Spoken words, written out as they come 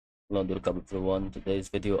Hello, welcome everyone. Today's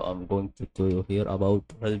video I'm going to hear about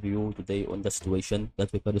help you today on the situation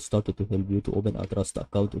that we can start to help you to open a trust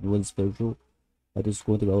account in Wells Fargo. That is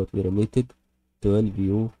going to be about related to help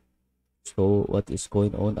you. So what is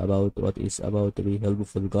going on about what is about to be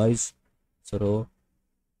helpful, guys. So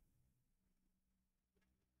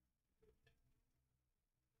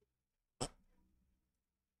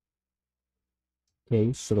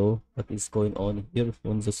okay, so what is going on here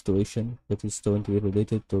on the situation that is going to be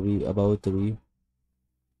related to be about to be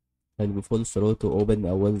helpful. So to open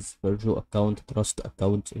a Wells Fargo account, trust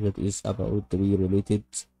account that is about to be related.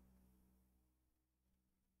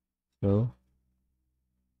 So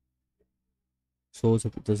so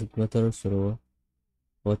that it doesn't matter. So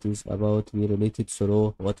what is about to be related,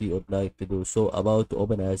 so what we would like to do. So about to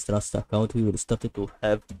open a trust account, we will start to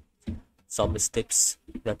have some steps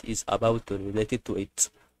that is about to related to it.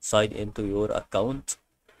 Sign into your account,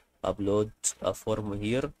 upload a form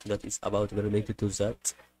here that is about related to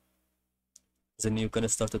that. Then you can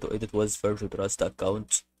start to edit Wells Fargo trust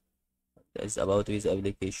account. That is about this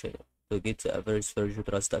application. To get a first Fargo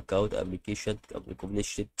trust account application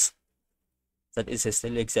completed. That is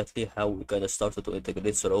still exactly how we can start to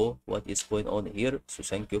integrate through what is going on here. So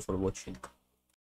thank you for watching.